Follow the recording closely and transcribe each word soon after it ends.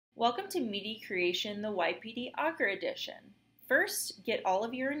Welcome to Meaty Creation, the YPD Agar Edition. First, get all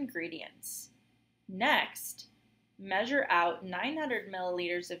of your ingredients. Next, measure out 900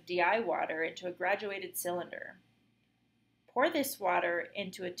 milliliters of DI water into a graduated cylinder. Pour this water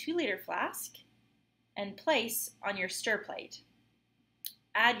into a 2-liter flask and place on your stir plate.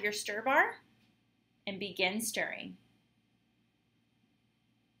 Add your stir bar and begin stirring.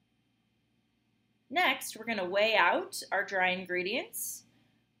 Next, we're going to weigh out our dry ingredients.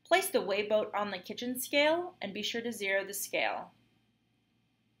 Place the weigh boat on the kitchen scale and be sure to zero the scale.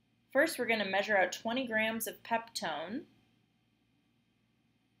 First, we're going to measure out 20 grams of peptone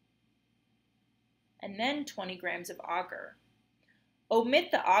and then 20 grams of agar.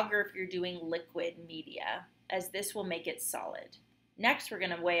 Omit the agar if you're doing liquid media, as this will make it solid. Next, we're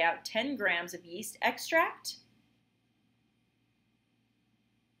going to weigh out 10 grams of yeast extract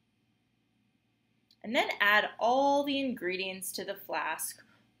and then add all the ingredients to the flask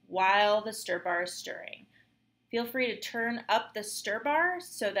while the stir bar is stirring. Feel free to turn up the stir bar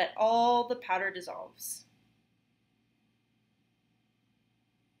so that all the powder dissolves.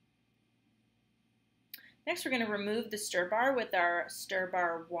 Next, we're going to remove the stir bar with our stir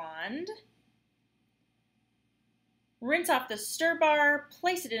bar wand. Rinse off the stir bar,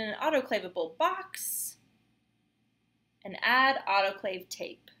 place it in an autoclavable box, and add autoclave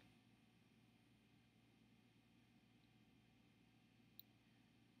tape.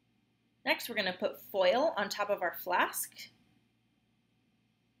 Next, we're going to put foil on top of our flask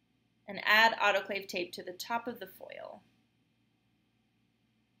and add autoclave tape to the top of the foil.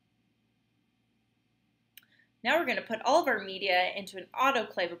 Now we're going to put all of our media into an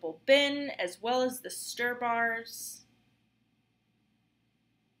autoclavable bin as well as the stir bars.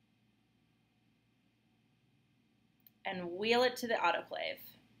 And wheel it to the autoclave.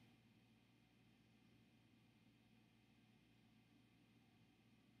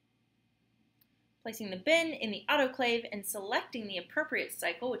 Placing the bin in the autoclave and selecting the appropriate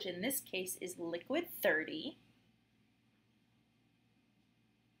cycle, which in this case is liquid 30,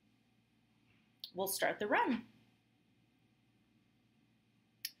 we'll start the run.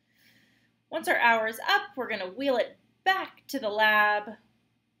 Once our hour is up, we're going to wheel it back to the lab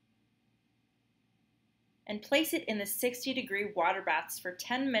and place it in the 60-degree water baths for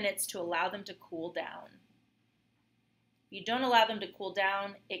 10 minutes to allow them to cool down. If you don't allow them to cool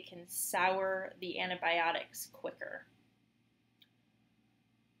down, it can sour the antibiotics quicker.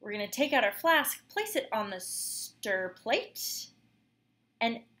 We're going to take out our flask, place it on the stir plate,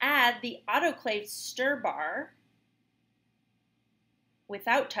 and add the autoclave stir bar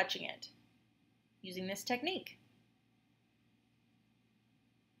without touching it, using this technique.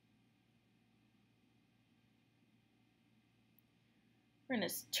 We're going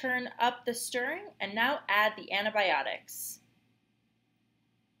to turn up the stirring and now add the antibiotics.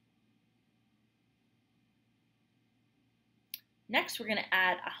 Next, we're going to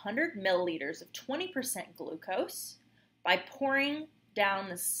add 100 milliliters of 20% glucose by pouring down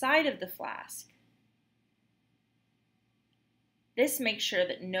the side of the flask. This makes sure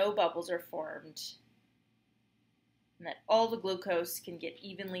that no bubbles are formed and that all the glucose can get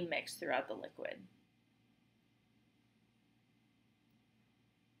evenly mixed throughout the liquid.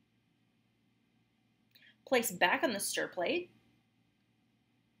 Place back on the stir plate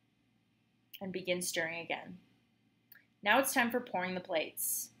and begin stirring again. Now it's time for pouring the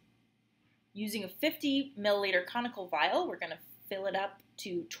plates. Using a 50 milliliter conical vial, we're going to fill it up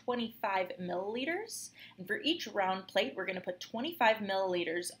to 25 milliliters. And for each round plate, we're going to put 25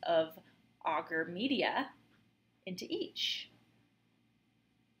 milliliters of agar media into each.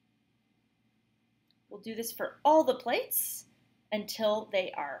 We'll do this for all the plates until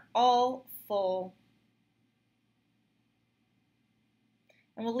they are all full.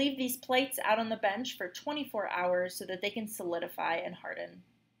 And we'll leave these plates out on the bench for 24 hours so that they can solidify and harden.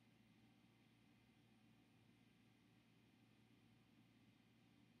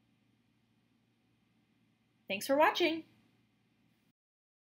 Thanks for watching.